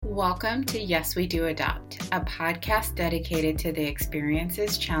Welcome to Yes We Do Adopt, a podcast dedicated to the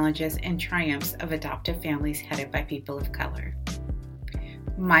experiences, challenges, and triumphs of adoptive families headed by people of color.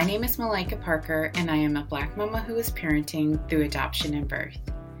 My name is Malaika Parker, and I am a Black mama who is parenting through adoption and birth.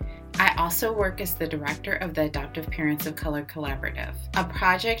 I also work as the director of the Adoptive Parents of Color Collaborative, a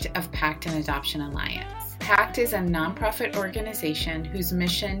project of PACT and Adoption Alliance. PACT is a nonprofit organization whose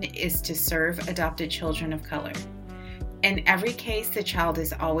mission is to serve adopted children of color. In every case, the child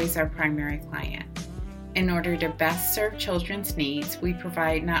is always our primary client. In order to best serve children's needs, we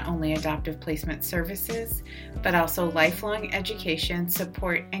provide not only adoptive placement services, but also lifelong education,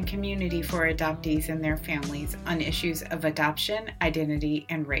 support, and community for adoptees and their families on issues of adoption, identity,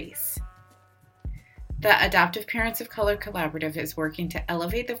 and race. The Adoptive Parents of Color Collaborative is working to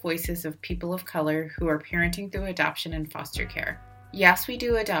elevate the voices of people of color who are parenting through adoption and foster care. Yes, We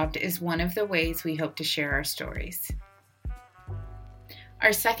Do Adopt is one of the ways we hope to share our stories.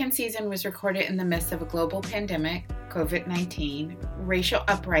 Our second season was recorded in the midst of a global pandemic, COVID-19, racial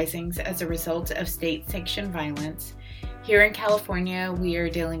uprisings as a result of state-sanctioned violence. Here in California, we are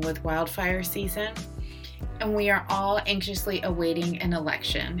dealing with wildfire season, and we are all anxiously awaiting an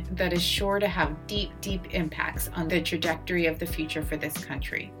election that is sure to have deep impacts on the trajectory of the future for this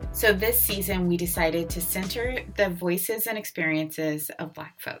country. So this season, we decided to center the voices and experiences of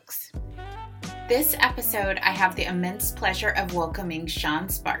Black folks. This episode, I have the immense pleasure of welcoming Shawn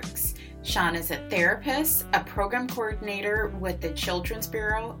Sparks. Shawn is a therapist, a program coordinator with the Children's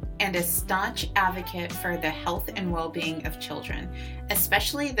Bureau, and a staunch advocate for the health and well-being of children,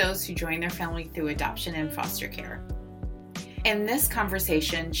 especially those who join their family through adoption and foster care. In this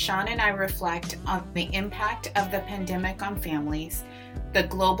conversation, Shawn and I reflect on the impact of the pandemic on families, the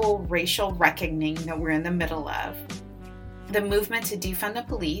global racial reckoning that we're in the middle of, the movement to defund the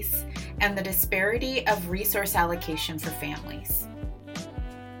police, and the disparity of resource allocation for families.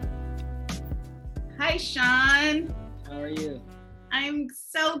 Hi, Shawn. How are you? I'm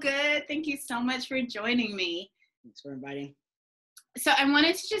so good. Thank you so much for joining me. Thanks for inviting. So I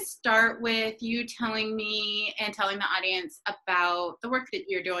wanted to just start with you telling me and telling the audience about the work that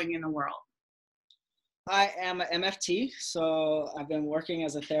you're doing in the world. I am an MFT, so I've been working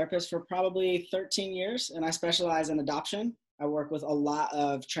as a therapist for probably 13 years, and I specialize in adoption. I work with a lot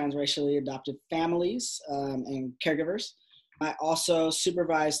of transracially adopted families and caregivers. I also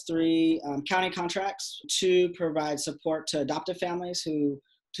supervise 3 county contracts to provide support to adoptive families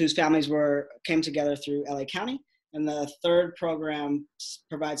whose families came together through LA County. And the 3rd program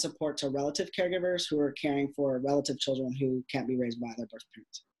provides support to relative caregivers who are caring for relative children who can't be raised by their birth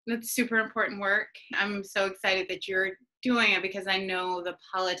parents. That's super important work. I'm so excited that you're doing it because I know the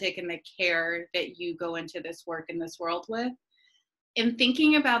politic and the care that you go into this work in this world with. In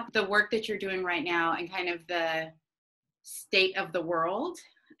thinking about the work that you're doing right now and kind of the state of the world,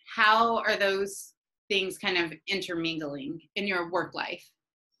 how are those things kind of intermingling in your work life?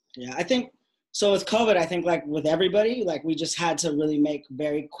 Yeah, I think, so with COVID, I think like with everybody, like we just had to really make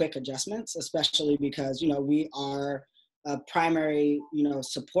very quick adjustments, especially because, we are a primary,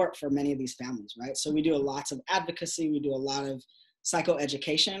 support for many of these families, right? So we do lots of advocacy, we do a lot of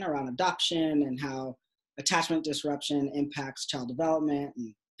psychoeducation around adoption and how attachment disruption impacts child development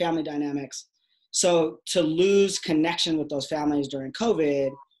and family dynamics. So to lose connection with those families during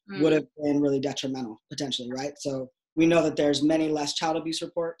COVID would have been really detrimental potentially, right? So we know that there's many less child abuse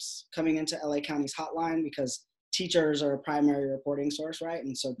reports coming into LA County's hotline because teachers are a primary reporting source, right?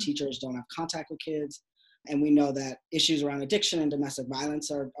 And so teachers don't have contact with kids. And we know that issues around addiction and domestic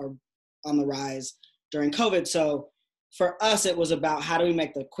violence are on the rise during COVID. So for us, it was about how do we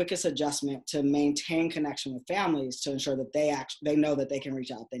make the quickest adjustment to maintain connection with families to ensure that they know that they can reach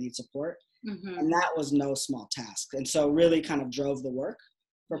out if they need support. Mm-hmm. And that was no small task. And so really kind of drove the work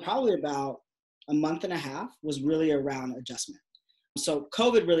for probably about a month and a half was really around adjustment. So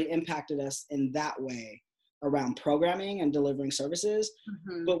COVID really impacted us in that way around programming and delivering services.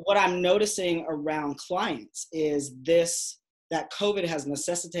 Mm-hmm. But what I'm noticing around clients is that COVID has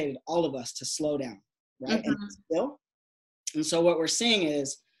necessitated all of us to slow down, right? Mm-hmm. And so what we're seeing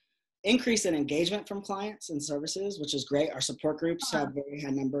is increase in engagement from clients and services, which is great. Our support groups have very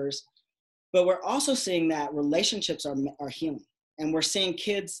high numbers, but we're also seeing that relationships are healing. And we're seeing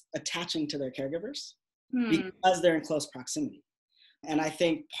kids attaching to their caregivers because they're in close proximity. And I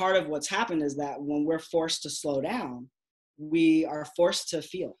think part of what's happened is that when we're forced to slow down, we are forced to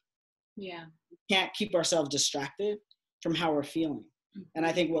feel. Yeah. We can't keep ourselves distracted from how we're feeling. Mm-hmm. And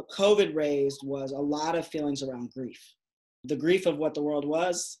I think what COVID raised was a lot of feelings around grief. The grief of what the world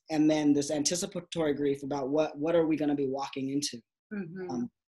was, and then this anticipatory grief about what are we going to be walking into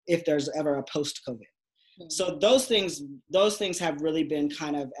if there's ever a post-COVID. So those things have really been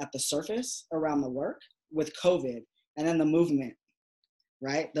kind of at the surface around the work with COVID, and then the movement,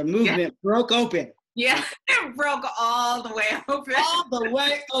 right? The movement broke open. Yeah, it broke all the way open. All the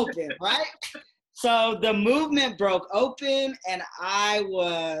way open, right? So the movement broke open, and I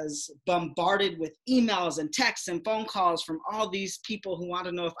was bombarded with emails and texts and phone calls from all these people who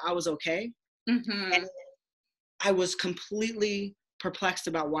wanted to know if I was okay. Mm-hmm. And I was completely perplexed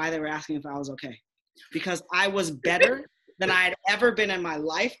about why they were asking if I was okay. Because I was better than I had ever been in my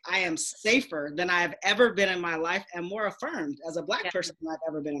life. I am safer than I have ever been in my life, and more affirmed as a Black person than I've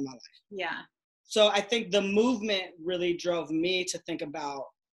ever been in my life. Yeah. So I think the movement really drove me to think about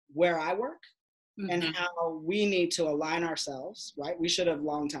where I work and how we need to align ourselves, right? We should have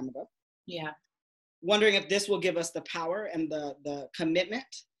long time ago. Yeah. Wondering if this will give us the power and the commitment,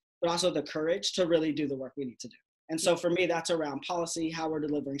 but also the courage to really do the work we need to do. And so for me, that's around policy, how we're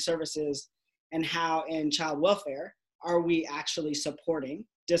delivering services, and how in child welfare are we actually supporting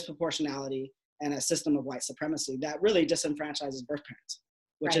disproportionality and a system of white supremacy that really disenfranchises birth parents,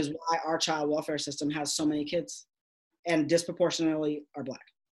 which is why our child welfare system has so many kids and disproportionately are Black.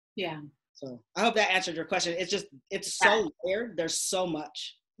 Yeah. So I hope that answered your question. It's so layered. There's so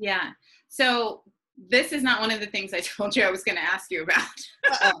much. Yeah. So this is not one of the things I told you I was going to ask you about.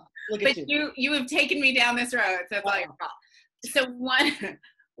 Look but at you. You have taken me down this road. So it's all your fault. So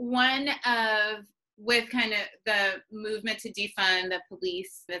one of, with kind of the movement to defund the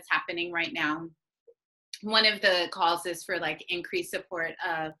police that's happening right now, one of the calls is for like increased support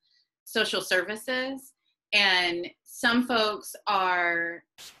of social services. And some folks are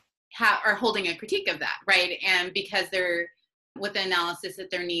holding a critique of that, right? And because they're with the analysis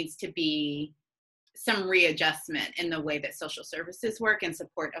that there needs to be some readjustment in the way that social services work in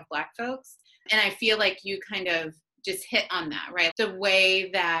support of Black folks. And I feel like you kind of just hit on that, right? The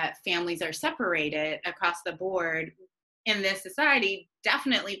way that families are separated across the board in this society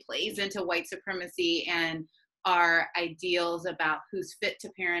definitely plays into white supremacy and our ideals about who's fit to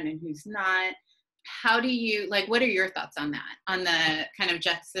parent and who's not. How do you, like, what are your thoughts on that? On the kind of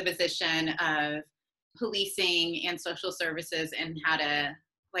juxtaposition of policing and social services and how to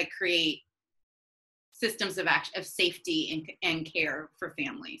like create systems of safety and care for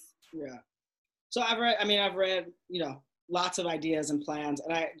families? Yeah. So I've read, lots of ideas and plans.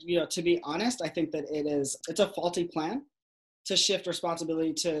 And to be honest, I think that it's a faulty plan to shift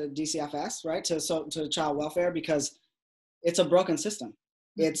responsibility to DCFS, right? To child welfare, because it's a broken system.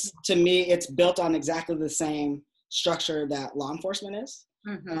 To me, it's built on exactly the same structure that law enforcement is,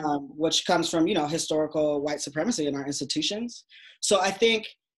 which comes from, historical white supremacy in our institutions. So I think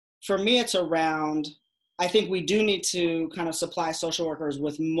for me, it's around, I think we do need to kind of supply social workers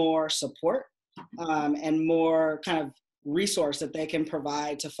with more support and more kind of resource that they can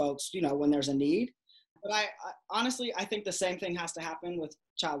provide to folks, when there's a need. But I honestly, I think the same thing has to happen with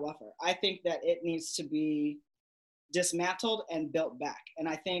child welfare. I think that it needs to be dismantled and built back. And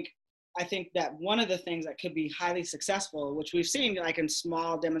I think that one of the things that could be highly successful, which we've seen like in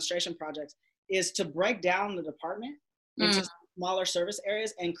small demonstration projects, is to break down the department into smaller service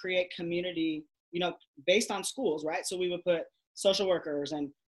areas and create community, based on schools, right? So we would put social workers and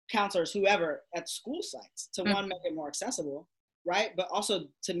counselors, whoever, at school sites to one, make it more accessible, right? But also,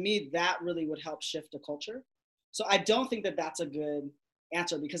 to me, that really would help shift the culture. So I don't think that that's a good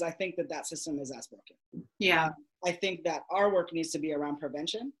answer, because I think that system is as broken. Yeah. I think that our work needs to be around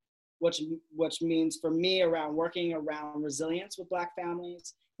prevention, which means for me around working around resilience with Black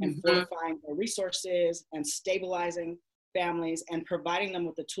families and fortifying their resources and stabilizing families and providing them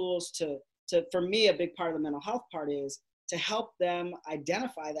with the tools to, for me, a big part of the mental health part is to help them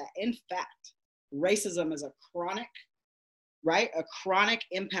identify that, in fact, racism is a chronic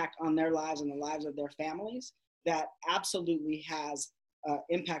impact on their lives and the lives of their families that absolutely has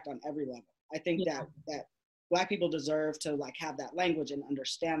impact on every level. I think that Black people deserve to like have that language and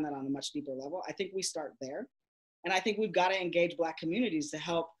understand that on a much deeper level. I think we start there. And I think we've got to engage Black communities to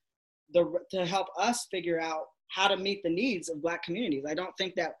help us figure out how to meet the needs of Black communities. I don't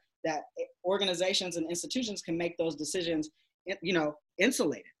think that organizations and institutions can make those decisions,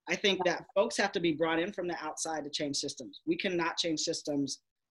 insulated. I think that folks have to be brought in from the outside to change systems. We cannot change systems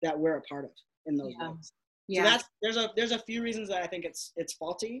that we're a part of in those ways. Yeah. So there's a few reasons that I think it's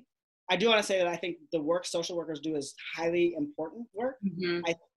faulty. I do want to say that I think the work social workers do is highly important work.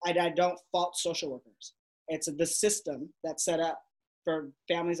 I don't fault social workers. It's the system that's set up for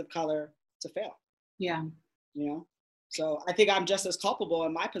families of color to fail. Yeah. So I think I'm just as culpable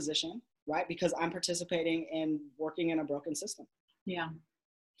in my position, right? Because I'm participating in working in a broken system. Yeah.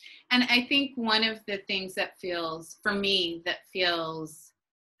 And I think one of the things that feels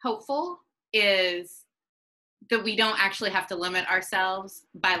hopeful is that we don't actually have to limit ourselves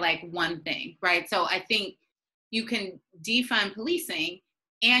by like one thing, right? So I think you can defund policing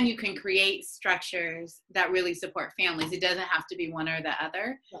and you can create structures that really support families. It doesn't have to be one or the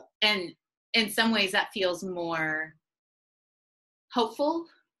other. And in some ways that feels more hopeful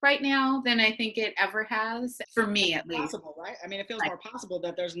right now than I think it ever has, for me at least. Possible, right? I mean, it feels more possible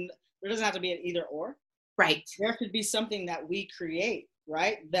that there doesn't have to be an either or. Right. There could be something that we create,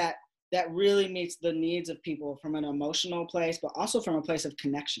 right? That really meets the needs of people from an emotional place, but also from a place of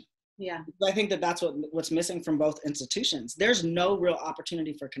connection. Yeah. I think that that's what's missing from both institutions. There's no real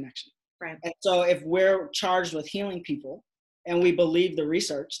opportunity for connection. Right. And so if we're charged with healing people and we believe the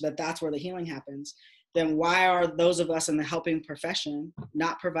research that that's where the healing happens, then why are those of us in the helping profession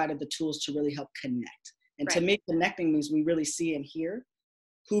not provided the tools to really help connect? And to me, connecting means we really see and hear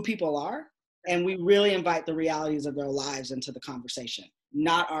who people are, and we really invite the realities of their lives into the conversation,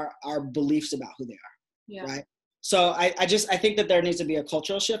 not our beliefs about who they are. Yeah. Right. So I think that there needs to be a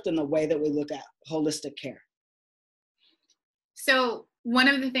cultural shift in the way that we look at holistic care. So one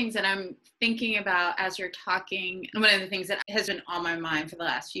of the things that I'm thinking about as you're talking, and one of the things that has been on my mind for the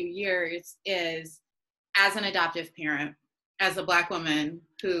last few years is, as an adoptive parent, as a Black woman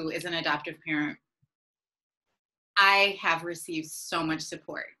who is an adoptive parent, I have received so much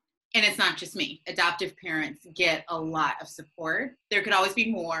support. And it's not just me. Adoptive parents get a lot of support. There could always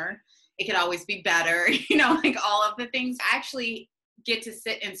be more. It could always be better, like all of the things. I actually get to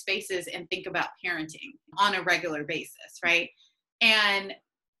sit in spaces and think about parenting on a regular basis, right? And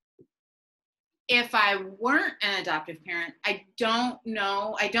if I weren't an adoptive parent, I don't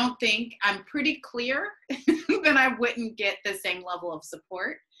think, I'm pretty clear that I wouldn't get the same level of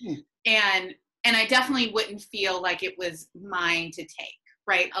support. And I definitely wouldn't feel like it was mine to take,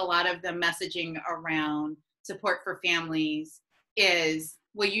 right? A lot of the messaging around support for families is,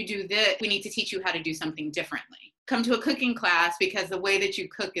 well, you do this, we need to teach you how to do something differently. Come to a cooking class because the way that you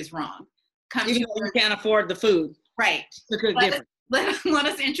cook is wrong. Even though you can't afford the food. Right. To cook different. Let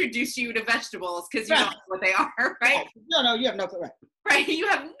us introduce you to vegetables because you don't know what they are, right? No, you have no clue. Right, you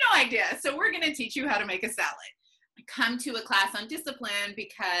have no idea. So we're going to teach you how to make a salad. Come to a class on discipline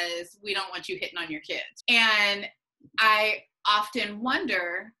because we don't want you hitting on your kids. And I often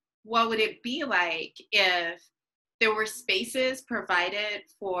wonder, what would it be like if there were spaces provided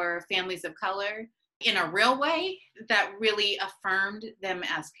for families of color in a real way that really affirmed them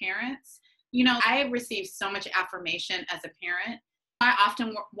as parents? I received so much affirmation as a parent. I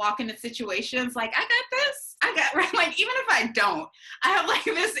often walk into situations like, I got this. Right? Like, even if I don't, I have like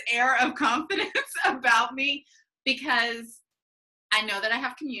this air of confidence about me because I know that I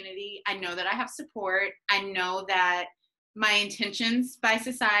have community. I know that I have support. I know that my intentions by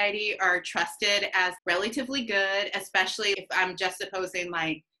society are trusted as relatively good, especially if I'm just opposing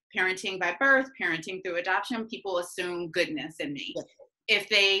like parenting by birth, parenting through adoption. People assume goodness in me. Yes. If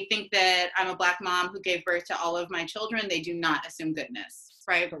they think that I'm a Black mom who gave birth to all of my children, they do not assume goodness,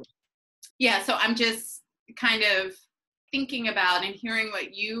 right? Yeah, so I'm just kind of thinking about and hearing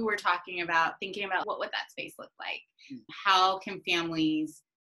what you were talking about, thinking about what would that space look like? How can families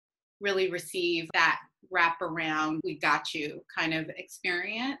really receive that wraparound, we got you kind of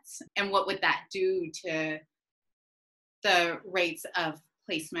experience? And what would that do to the rates of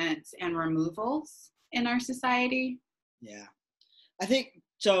placements and removals in our society? Yeah. I think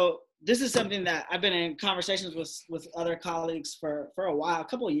so. This is something that I've been in conversations with other colleagues for a while, a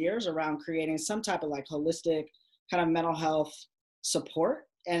couple of years, around creating some type of like holistic kind of mental health support.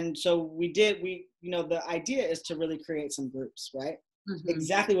 And so the idea is to really create some groups, right? Mm-hmm.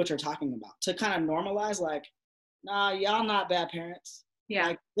 Exactly what you're talking about, to kind of normalize like, nah, y'all not bad parents. Yeah.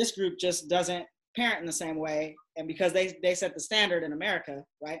 Like, this group just doesn't parent in the same way. And because they set the standard in America,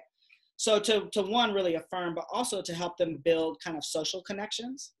 right? So to one, really affirm, but also to help them build kind of social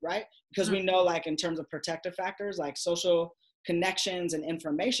connections, right? Because we know, like, in terms of protective factors, like social connections and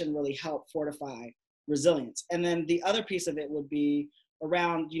information really help fortify resilience. And then the other piece of it would be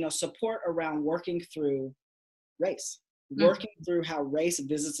around, support around working through race, working through how race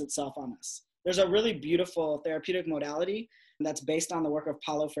visits itself on us. There's a really beautiful therapeutic modality that's based on the work of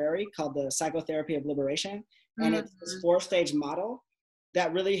Paulo Freire called the psychotherapy of liberation. And it's this 4-stage model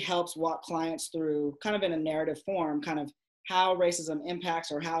that really helps walk clients through, kind of in a narrative form, kind of how racism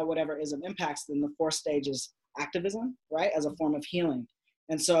impacts, or how whatever ism impacts, in the 4 stages activism, right, as a form of healing.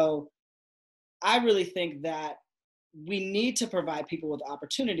 And so I really think that we need to provide people with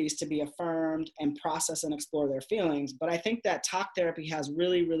opportunities to be affirmed and process and explore their feelings. But I think that talk therapy has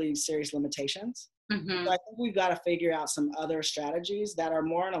really, really serious limitations. Mm-hmm. So I think we've got to figure out some other strategies that are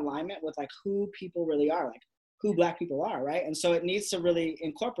more in alignment with like who people really are, like who Black people are, right? And so it needs to really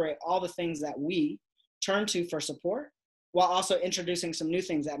incorporate all the things that we turn to for support, while also introducing some new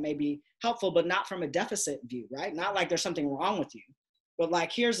things that may be helpful, but not from a deficit view, right? Not like there's something wrong with you, but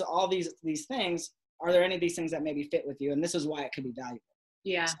like, here's all these things. Are there any of these things that maybe fit with you? And this is why it could be valuable.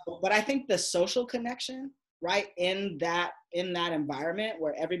 Yeah. So, but I think the social connection, right, in that environment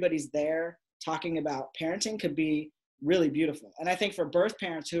where everybody's there talking about parenting could be really beautiful. And I think for birth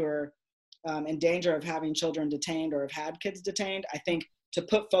parents who are in danger of having children detained or have had kids detained, I think to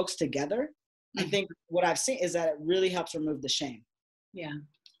put folks together, I think what I've seen is that it really helps remove the shame. Yeah.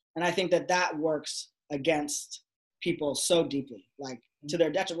 And I think that works against people so deeply, like to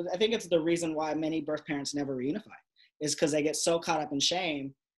their detriment. I think it's the reason why many birth parents never reunify, is because they get so caught up in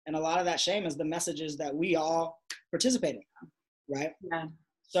shame. And a lot of that shame is the messages that we all participate in, right? Yeah.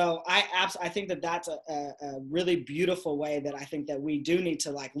 So I think that that's a really beautiful way that I think that we do need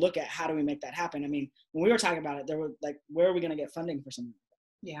to like look at how do we make that happen. I mean, when we were talking about it, there were like, where are we going to get funding for something?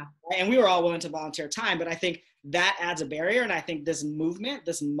 Yeah. Right? And we were all willing to volunteer time, but I think that adds a barrier. And I think this movement,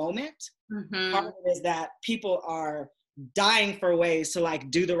 this moment, part of it is that people are dying for ways to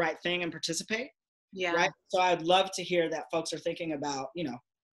like do the right thing and participate. Yeah. Right. So I'd love to hear that folks are thinking about,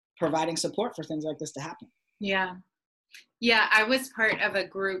 providing support for things like this to happen. Yeah. Yeah. I was part of a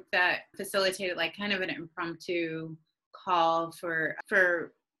group that facilitated like kind of an impromptu call for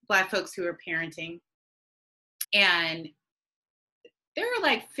Black folks who are parenting. And there were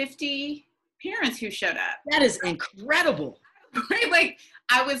like 50 parents who showed up. That is incredible. Right? Like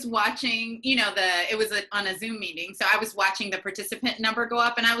I was watching, it was on a Zoom meeting. So I was watching the participant number go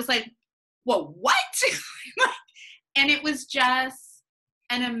up and I was like, whoa, what? And it was just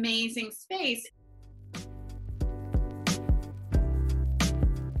an amazing space.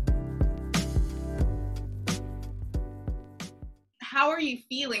 How are you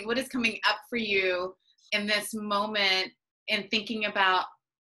feeling? What is coming up for you in this moment and thinking about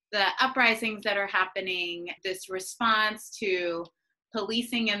the uprisings that are happening, this response to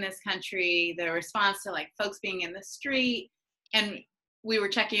policing in this country, the response to like folks being in the street? And we were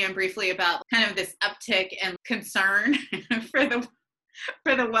checking in briefly about kind of this uptick and concern for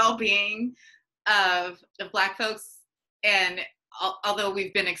the well-being of Black folks. And although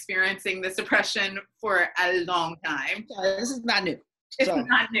we've been experiencing this oppression for a long time. This is not new. It's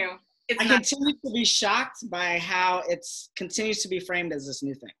not new. I continue to be shocked by how it continues to be framed as this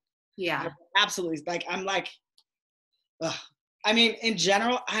new thing. Yeah. Absolutely. I mean, in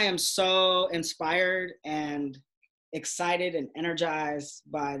general, I am so inspired and excited and energized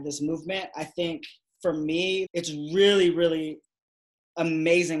by this movement. I think for me, it's really, really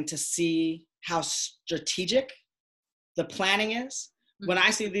amazing to see how strategic the planning is. When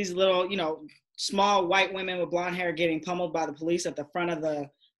I see these little, small white women with blonde hair getting pummeled by the police at the front of the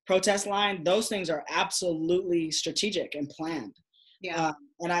protest line, those things are absolutely strategic and planned. Yeah.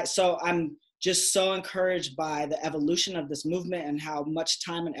 So I'm just so encouraged by the evolution of this movement and how much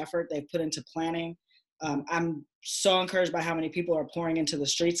time and effort they've put into planning. I'm so encouraged by how many people are pouring into the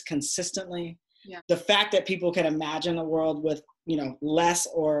streets consistently. Yeah. The fact that people can imagine a world with, less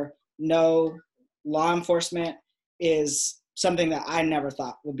or no law enforcement is something that I never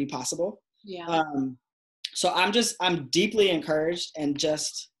thought would be possible. Yeah. So I'm deeply encouraged and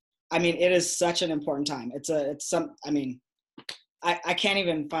it is such an important time. I can't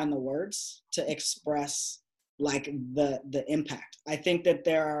even find the words to express like the impact. I think that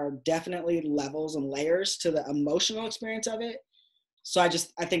there are definitely levels and layers to the emotional experience of it. So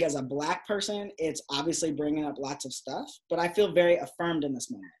I think as a Black person, it's obviously bringing up lots of stuff, but I feel very affirmed in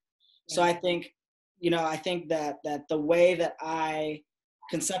this moment. Yeah. So I think, I think that the way that I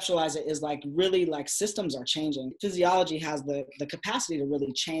conceptualize it is like really like systems are changing. Physiology has the capacity to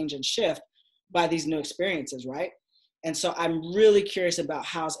really change and shift by these new experiences, right? And so I'm really curious about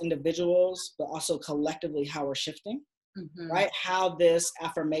how as individuals, but also collectively, how we're shifting, right? How this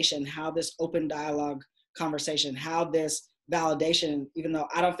affirmation, how this open dialogue conversation, how this validation, even though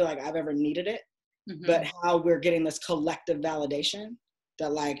I don't feel like I've ever needed it, but how we're getting this collective validation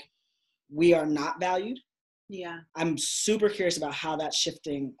that like we are not valued. Yeah. I'm super curious about how that's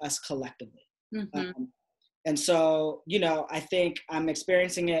shifting us collectively. And so, I think I'm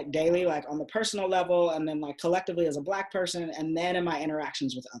experiencing it daily, like on the personal level, and then like collectively as a Black person, and then in my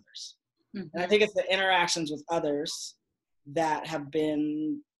interactions with others. And I think it's the interactions with others that have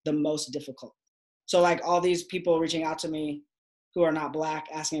been the most difficult. So like all these people reaching out to me who are not Black,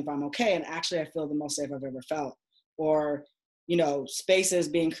 asking if I'm okay. And actually I feel the most safe I've ever felt. Or, spaces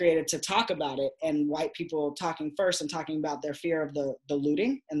being created to talk about it, and white people talking first and talking about their fear of the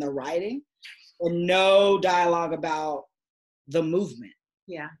looting and the rioting, and no dialogue about the movement.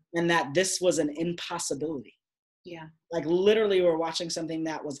 Yeah. And that this was an impossibility. Yeah. Like literally we're watching something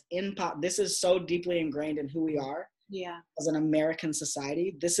that was this is so deeply ingrained in who we are Yeah. as an American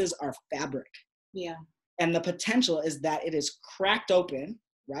society. This is our fabric. Yeah. And the potential is that it is cracked open,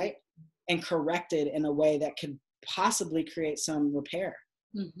 right? And corrected in a way that could possibly create some repair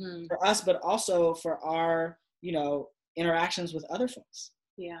for us, but also for our, interactions with other folks.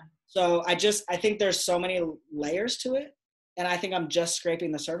 Yeah. So I think there's so many layers to it. And I think I'm just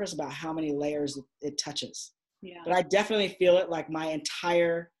scraping the surface about how many layers it touches. Yeah. But I definitely feel it like my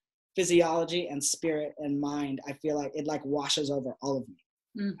entire physiology and spirit and mind. I feel like it like washes over all of me.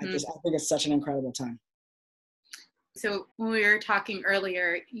 I think it's such an incredible time. So when we were talking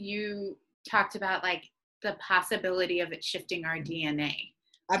earlier, you talked about like the possibility of it shifting our DNA.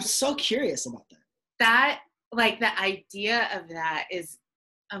 I'm so curious about that. That, like, the idea of that is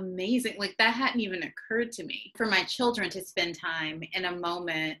amazing. Like, that hadn't even occurred to me. For my children to spend time in a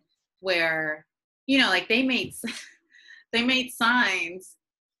moment where, like they made signs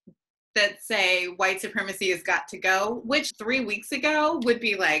that say white supremacy has got to go, which 3 weeks ago would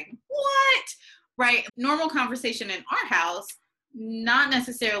be like, what? Right? Normal conversation in our house, not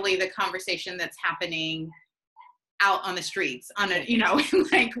necessarily the conversation that's happening out on the streets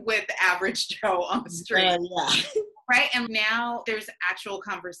like with average Joe on the street. Yeah. Right. And now there's actual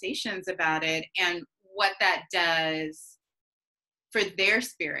conversations about it and what that does for their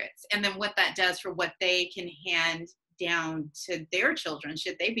spirits. And then what that does for what they can hand down to their children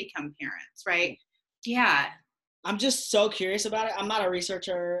should they become parents. Right. Yeah. I'm just so curious about it. I'm not a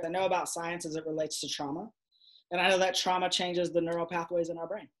researcher. I know about science as it relates to trauma. And I know that trauma changes the neural pathways in our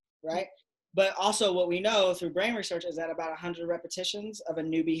brain, right? But also what we know through brain research is that about 100 repetitions of a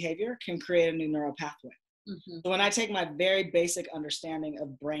new behavior can create a new neural pathway. So when I take my very basic understanding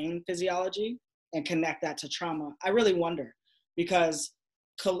of brain physiology and connect that to trauma, I really wonder because,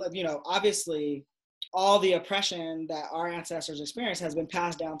 obviously all the oppression that our ancestors experienced has been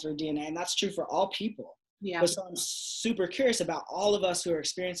passed down through DNA, and that's true for all people. Yeah. But so I'm super curious about all of us who are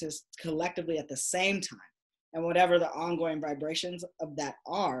experiencing this collectively at the same time, and whatever the ongoing vibrations of that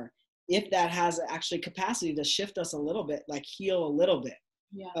are, if that has actually capacity to shift us a little bit, like heal a little bit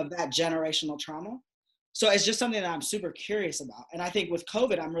of that generational trauma. So it's just something that I'm super curious about. And I think with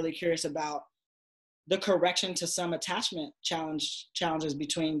COVID, I'm really curious about the correction to some attachment challenges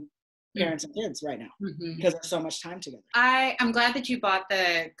between parents and kids right now because there's so much time together. I'm glad that you brought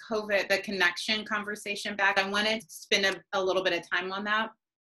the connection conversation back. I wanted to spend a little bit of time on that.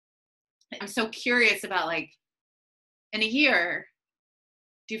 I'm so curious about, like, in a year,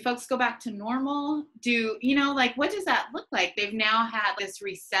 do folks go back to normal? What does that look like? They've now had this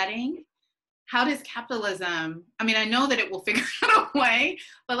resetting. How does capitalism, I know that it will figure out a way,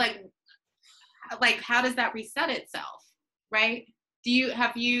 but like how does that reset itself, right? You're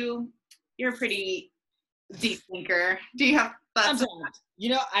a pretty deep thinker. Do you have thoughts on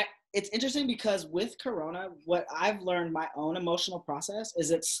that? It's interesting because with Corona, what I've learned my own emotional process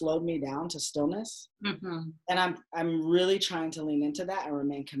is it slowed me down to stillness. And I'm really trying to lean into that and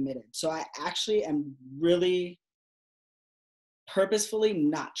remain committed. So I actually am really purposefully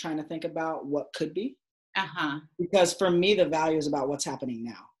not trying to think about what could be. Because for me, the value is about what's happening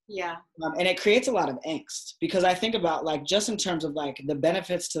now. Yeah. And it creates a lot of angst because I think about like just in terms of like the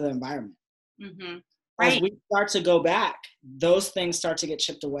benefits to the environment. Right. As we start to go back, those things start to get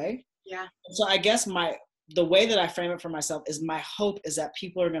chipped away. Yeah. So I guess the way that I frame it for myself is my hope is that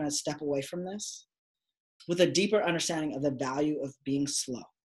people are going to step away from this with a deeper understanding of the value of being slow,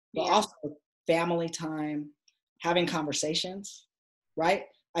 but also family time, having conversations, right?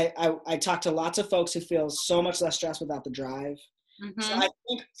 I talk to lots of folks who feel so much less stress without the drive. So I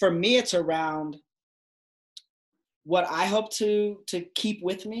think for me, it's around what I hope to keep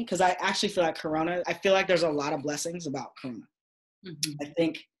with me, because I actually feel like Corona, I feel like there's a lot of blessings about Corona. I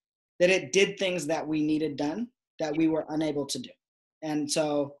think that it did things that we needed done that we were unable to do. And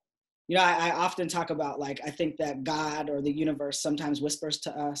so, I often talk about like, I think that God or the universe sometimes whispers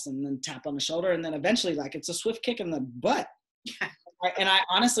to us and then tap on the shoulder. And then eventually like it's a swift kick in the butt. And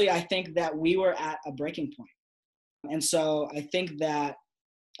I think that we were at a breaking point. And so I think that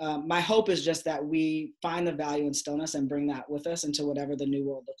my hope is just that we find the value in stillness and bring that with us into whatever the new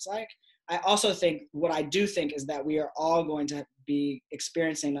world looks like. I also think what I do think is that we are all going to be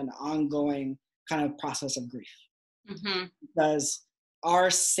experiencing an ongoing kind of process of grief because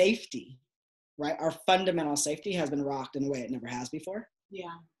our safety, right, our fundamental safety has been rocked in a way it never has before. Yeah.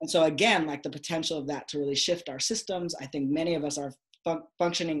 And so again, like the potential of that to really shift our systems, I think many of us are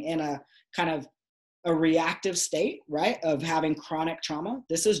functioning in a kind of a reactive state, right, of having chronic trauma.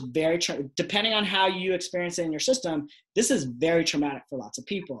 This is very, depending on how you experience it in your system, this is very traumatic for lots of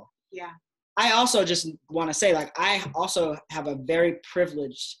people. Yeah. I also just want to say, like, I also have a very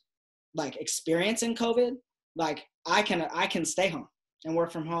privileged, like, experience in COVID. Like, I can stay home and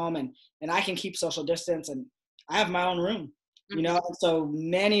work from home, and I can keep social distance, and I have my own room, you know? And so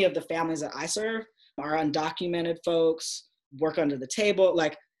many of the families that I serve are undocumented folks, work under the table,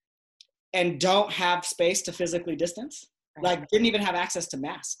 like, and don't have space to physically distance, like didn't even have access to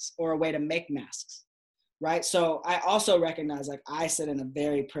masks or a way to make masks. Right. So I also recognize, like, I sit in a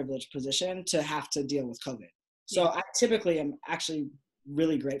very privileged position to have to deal with COVID. So I typically am actually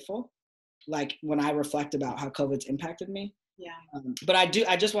really grateful, like, when I reflect about how COVID's impacted me. Yeah. But I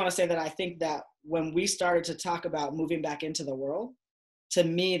just want to say that I think that when we started to talk about moving back into the world, to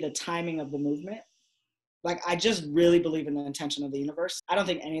me, the timing of the movement, like, I just really believe in the intention of the universe. I don't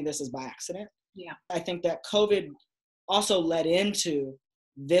think any of this is by accident. Yeah. I think that COVID also led into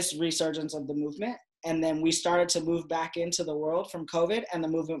this resurgence of the movement. And then we started to move back into the world from COVID, and the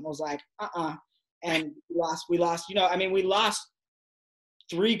movement was like, and we lost, you know, I mean, we lost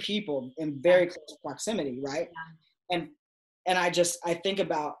 3 people in very close proximity, right? Yeah. And I think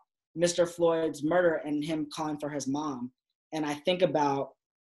about Mr. Floyd's murder and him calling for his mom. And I think about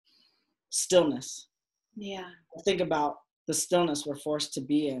stillness. Yeah. I think about the stillness we're forced to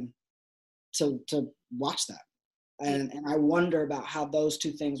be in to watch that. And I wonder about how those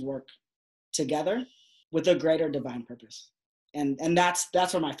 2 things work together with a greater divine purpose. And that's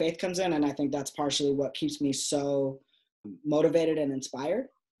where my faith comes in. And I think that's partially what keeps me so motivated and inspired.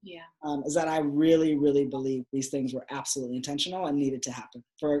 Yeah. Is that I really, really believe these things were absolutely intentional and needed to happen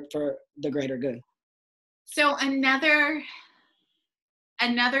for the greater good. So another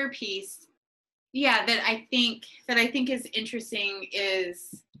piece, that I think is interesting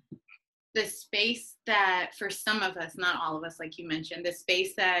is the space that, for some of us, not all of us, like you mentioned, the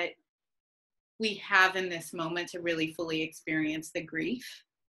space that we have in this moment to really fully experience the grief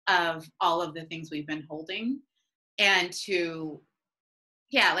of all of the things we've been holding, and to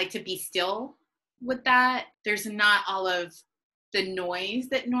be still with that. There's not all of the noise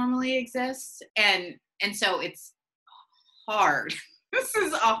that normally exists. And so it's hard. This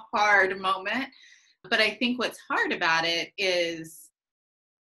is a hard moment. But I think what's hard about it is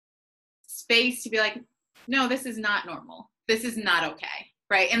space to be like, no, this is not normal. This is not okay.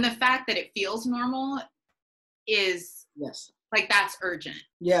 Right. And the fact that it feels normal is, yes, like, that's urgent.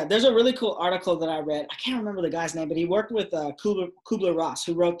 Yeah. There's a really cool article that I read. I can't remember the guy's name, but he worked with Kubler-Ross,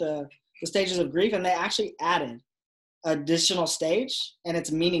 who wrote the Stages of Grief. And they actually added additional stage, and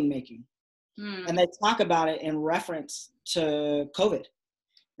it's meaning making. And they talk about it in reference to COVID.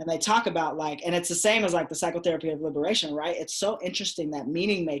 And they talk about, like, and it's the same as, like, the psychotherapy of liberation, right? It's so interesting that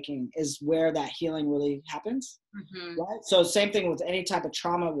meaning making is where that healing really happens, right? So same thing with any type of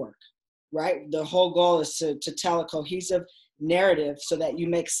trauma work, right? The whole goal is to tell a cohesive narrative so that you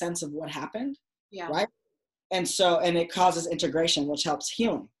make sense of what happened, right? And it causes integration, which helps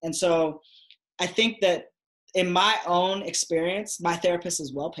healing. And so I think that in my own experience, my therapist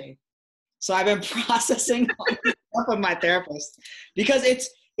is well paid. So I've been processing all this stuff with my therapist, because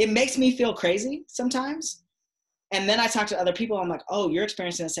it makes me feel crazy sometimes. And then I talk to other people. I'm like, oh, you're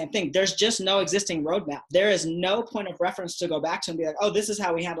experiencing the same thing. There's just no existing roadmap. There is no point of reference to go back to and be like, oh, this is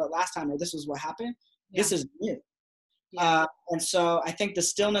how we handled it last time, or this is what happened. Yeah. This is new. Yeah. And so I think the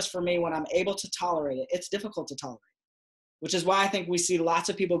stillness for me, when I'm able to tolerate it, it's difficult to tolerate, which is why I think we see lots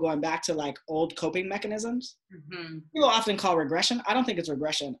of people going back to, like, old coping mechanisms. People often call regression. I don't think it's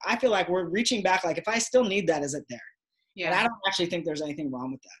regression. I feel like we're reaching back. Like, if I still need that, is it there? Yeah. And I don't actually think there's anything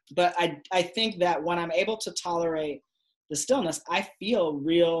wrong with that. But I think that when I'm able to tolerate the stillness, I feel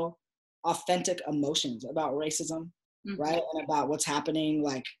real, authentic emotions about racism, right? And about what's happening,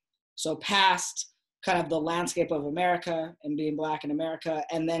 like, so past kind of the landscape of America and being Black in America,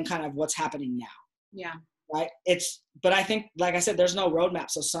 and then kind of what's happening now. Yeah. Right. But I think, like I said, there's no roadmap.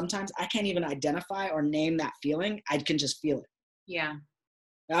 So sometimes I can't even identify or name that feeling. I can just feel it. Yeah.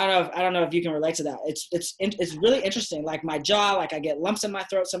 I don't know if you can relate to that. It's really interesting. Like, my jaw, like, I get lumps in my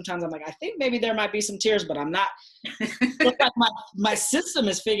throat. Sometimes I'm like, I think maybe there might be some tears, but I'm not. It's like my system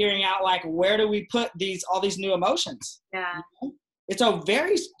is figuring out, like, where do we put all these new emotions? Yeah. You know? It's a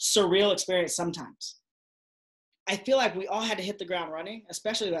very surreal experience sometimes. I feel like we all had to hit the ground running,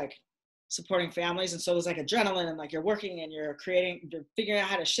 especially, like, supporting families. And so there's, like, adrenaline, and, like, you're working and you're figuring out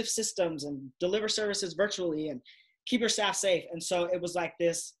how to shift systems and deliver services virtually and keep your staff safe. And so it was like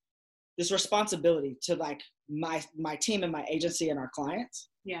this responsibility to, like, my team and my agency and our clients.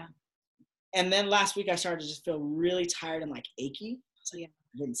 Yeah. And then last week I started to just feel really tired and, like, achy. I was like,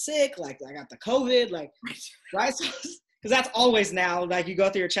 I've been sick, like, I got the COVID, like, right? Because that's always now, like, you go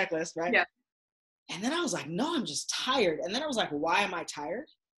through your checklist, right? Yeah. And then I was like, no, I'm just tired. And then I was like, why am I tired?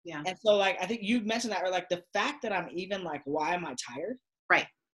 Yeah. And so like, I think you mentioned that, or like the fact that I'm even like, why am I tired? Right.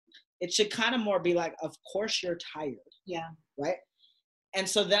 It should kind of more be like, of course you're tired. Yeah. Right. And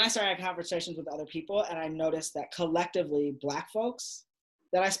so then I started having conversations with other people, and I noticed that collectively Black folks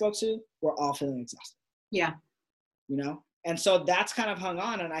that I spoke to were all feeling exhausted. Yeah. You know? And so that's kind of hung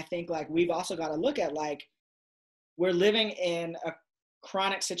on. And I think like we've also got to look at like, we're living in a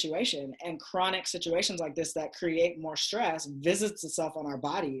chronic situation, and chronic situations like this that create more stress visits itself on our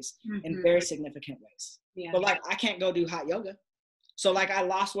bodies in very significant ways. Yeah. But like, I can't go do hot yoga. So like I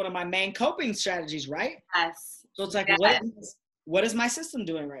lost one of my main coping strategies, right? Yes. So it's like, Yes. what is my system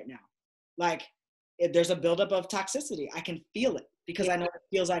doing right now? Like there's a buildup of toxicity. I can feel it because I know what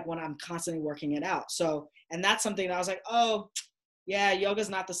it feels like when I'm constantly working it out. So, and that's something that I was like, oh yeah, yoga's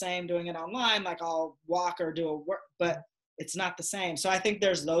not the same doing it online. Like I'll walk or do a work, but it's not the same. So I think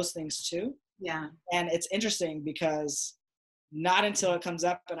there's those things too. Yeah. And it's interesting because not until it comes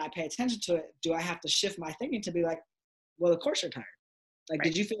up and I pay attention to it, do I have to shift my thinking to be like, well, of course you're tired. Like,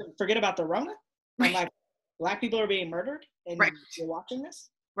 did you forget about the Rona? Right. And like, Black people are being murdered and you're watching this?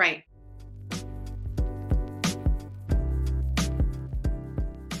 Right.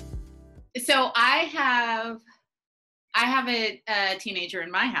 So I have a teenager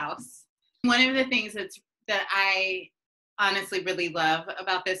in my house. One of the things that I honestly really love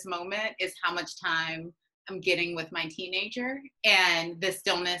about this moment is how much time I'm getting with my teenager and the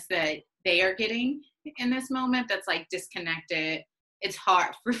stillness that they are getting in this moment that's like disconnected. It's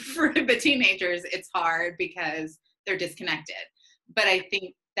hard for the teenagers. It's hard because they're disconnected. But I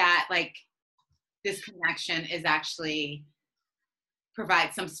think that like this connection is actually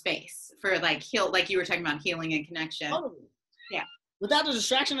provide some space for like like you were talking about healing and connection. Totally. Yeah. Without the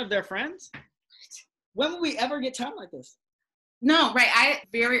distraction of their friends. When will we ever get time like this? No, right. I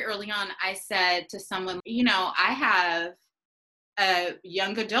very early on, I said to someone, you know, I have a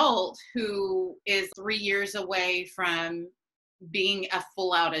young adult who is 3 years away from being a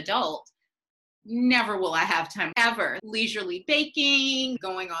full out adult. Never will I have time ever. Leisurely baking,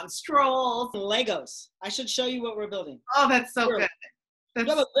 going on strolls. Legos. I should show you what we're building. Oh, that's so good. Yeah,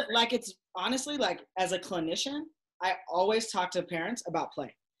 but like it's honestly like as a clinician, I always talk to parents about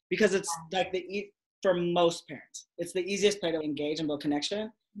play because it's like for most parents, it's the easiest play to engage and build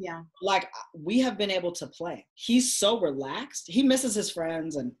connection. Yeah. Like we have been able to play. He's so relaxed. He misses his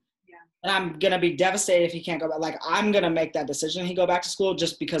friends and I'm going to be devastated if he can't go back. Like I'm going to make that decision. He go back to school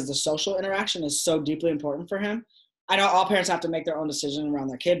just because the social interaction is so deeply important for him. I know all parents have to make their own decision around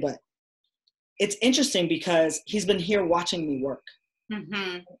their kid, but it's interesting because he's been here watching me work.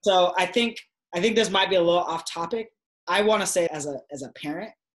 Mm-hmm. So I think this might be a little off topic. I want to say as a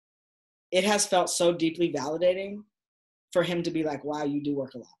parent, it has felt so deeply validating for him to be like, wow, you do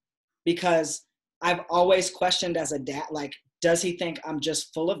work a lot. Because I've always questioned as a dad, like, does he think I'm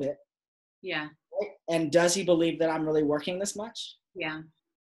just full of it? Yeah. And does he believe that I'm really working this much? Yeah.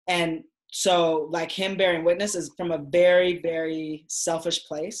 And so like him bearing witness is from a very, very selfish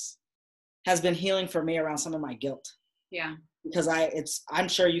place has been healing for me around some of my guilt. Yeah. Because I'm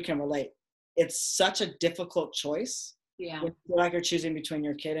sure you can relate. It's such a difficult choice. Yeah. You feel like you're choosing between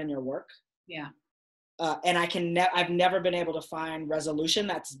your kid and your work. Yeah. And I've never been able to find resolution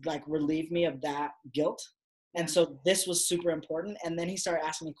that's like relieved me of that guilt. And so this was super important. And then he started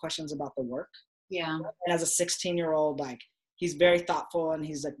asking me questions about the work. Yeah. And as a 16-year-old, like he's very thoughtful and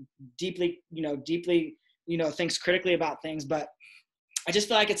he's like deeply, thinks critically about things. But I just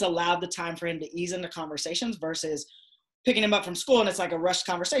feel like it's allowed the time for him to ease into conversations versus picking him up from school and it's like a rushed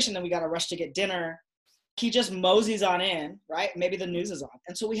conversation. Then we got to rush to get dinner. He just moseys on in, right? Maybe the news is on.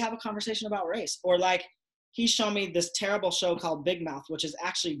 And so we have a conversation about race. Or like he's shown me this terrible show called Big Mouth, which is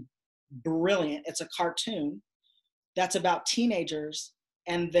actually brilliant. It's a cartoon that's about teenagers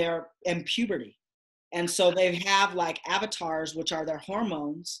and their puberty. And so they have like avatars, which are their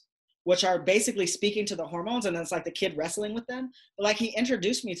hormones, which are basically speaking to the hormones. And then it's like the kid wrestling with them. But like he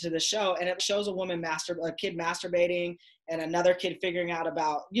introduced me to the show and it shows a kid masturbating and another kid figuring out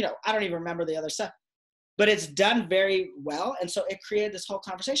about, I don't even remember the other stuff, but it's done very well. And so it created this whole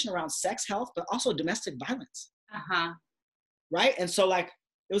conversation around sex health, but also domestic violence. Uh-huh. Right. And so like,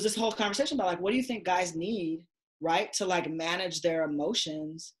 it was this whole conversation about like, what do you think guys need, right, to like manage their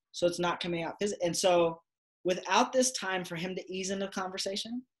emotions so it's not coming out physically. And so without this time for him to ease into the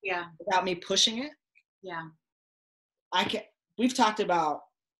conversation, without me pushing it, we've talked about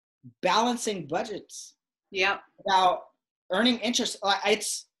balancing budgets, about earning interest.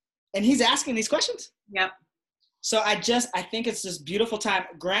 And he's asking these questions. Yep. So I think it's this beautiful time.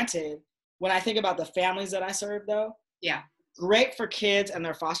 Granted, when I think about the families that I serve though, great for kids and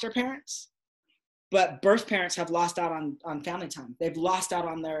their foster parents, but birth parents have lost out on family time. They've lost out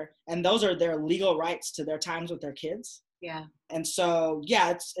on and those are their legal rights to their times with their kids. Yeah. And so,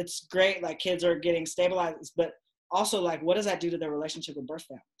 yeah, it's great. Like kids are getting stabilized, but also like, what does that do to their relationship with birth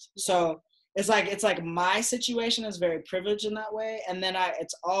families? Yeah. So it's like my situation is very privileged in that way. And then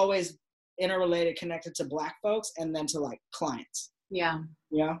it's always interrelated, connected to Black folks and then to like clients. Yeah.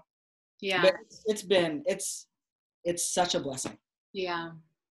 You know? Yeah. But it's such a blessing. Yeah.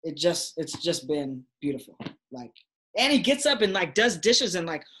 It's just been beautiful. Like, and he gets up and like does dishes and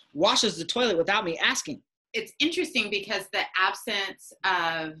like washes the toilet without me asking. It's interesting because the absence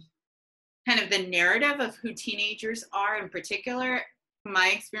of kind of the narrative of who teenagers are in particular,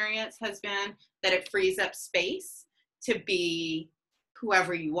 my experience has been that it frees up space to be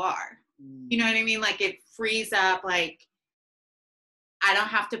whoever you are. You know what I mean? Like it frees up, like, I don't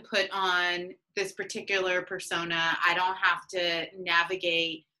have to put on this particular persona. I don't have to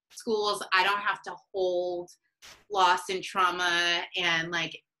navigate schools. I don't have to hold loss and trauma and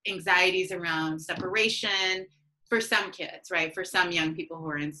like anxieties around separation for some kids, right? For some young people who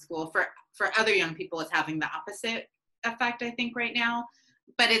are in school. For other young people, it's having the opposite effect, I think, right now.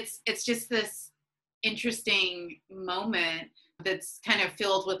 But it's just this interesting moment that's kind of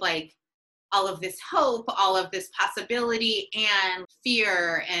filled with like all of this hope, all of this possibility and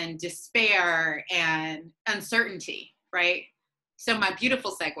fear and despair and uncertainty, right? So my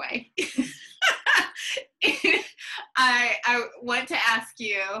beautiful segue, I want to ask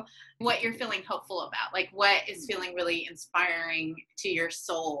you what you're feeling hopeful about. Like what is feeling really inspiring to your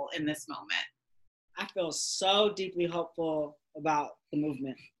soul in this moment? I feel so deeply hopeful about the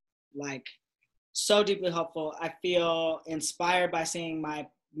movement. Like so deeply hopeful. I feel inspired by seeing my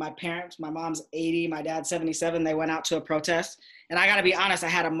parents. My mom's 80, my dad's 77. They went out to a protest. And I got to be honest, I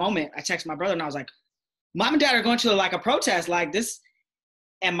had a moment. I texted my brother and I was like, Mom and Dad are going to like a protest like this.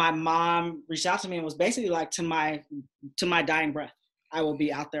 And my mom reached out to me and was basically like, to my dying breath, I will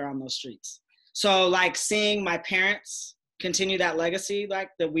be out there on those streets. So like seeing my parents continue that legacy like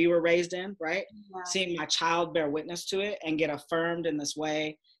that we were raised in, right? Yeah. Seeing my child bear witness to it and get affirmed in this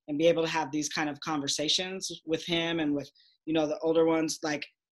way and be able to have these kind of conversations with him and with, you know, the older ones, like,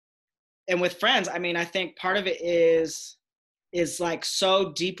 and with friends. I mean, I think part of it is like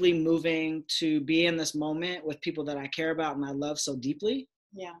so deeply moving to be in this moment with people that I care about and I love so deeply.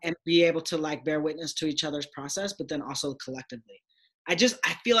 Yeah. And be able to like bear witness to each other's process, but then also collectively. I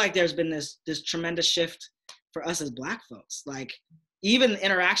feel like there's been this tremendous shift for us as Black folks. Like even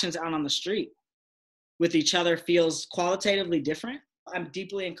interactions out on the street with each other feels qualitatively different. I'm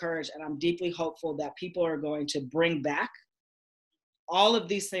deeply encouraged and I'm deeply hopeful that people are going to bring back all of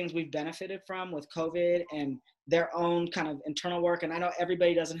these things we've benefited from with COVID and their own kind of internal work. And I know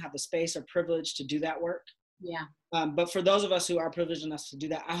everybody doesn't have the space or privilege to do that work. Yeah. But for those of us who are privileged enough to do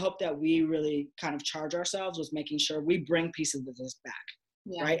that, I hope that we really kind of charge ourselves with making sure we bring pieces of this back,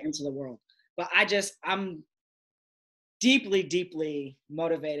 right, into the world. But I'm deeply, deeply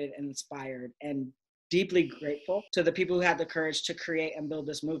motivated and inspired and deeply grateful to the people who had the courage to create and build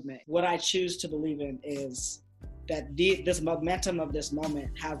this movement. What I choose to believe in is that this momentum of this moment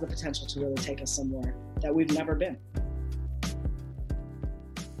has the potential to really take us somewhere that we've never been.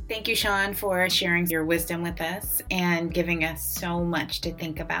 Thank you, Sean, for sharing your wisdom with us and giving us so much to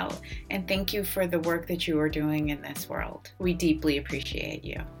think about. And thank you for the work that you are doing in this world. We deeply appreciate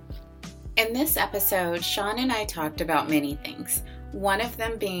you. In this episode, Sean and I talked about many things, one of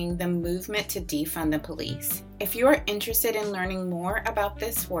them being the movement to defund the police. If you're interested in learning more about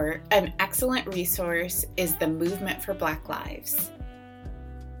this work, an excellent resource is the Movement for Black Lives.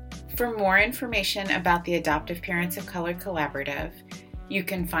 For more information about the Adoptive Parents of Color Collaborative, you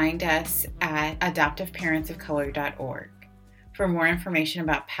can find us at adoptiveparentsofcolor.org. For more information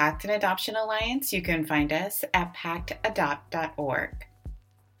about Pact and Adoption Alliance, you can find us at pactadopt.org.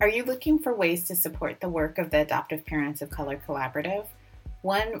 Are you looking for ways to support the work of the Adoptive Parents of Color Collaborative?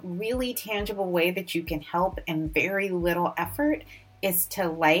 One really tangible way that you can help in very little effort is to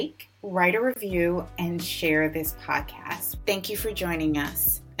like, write a review, and share this podcast. Thank you for joining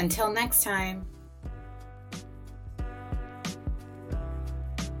us. Until next time.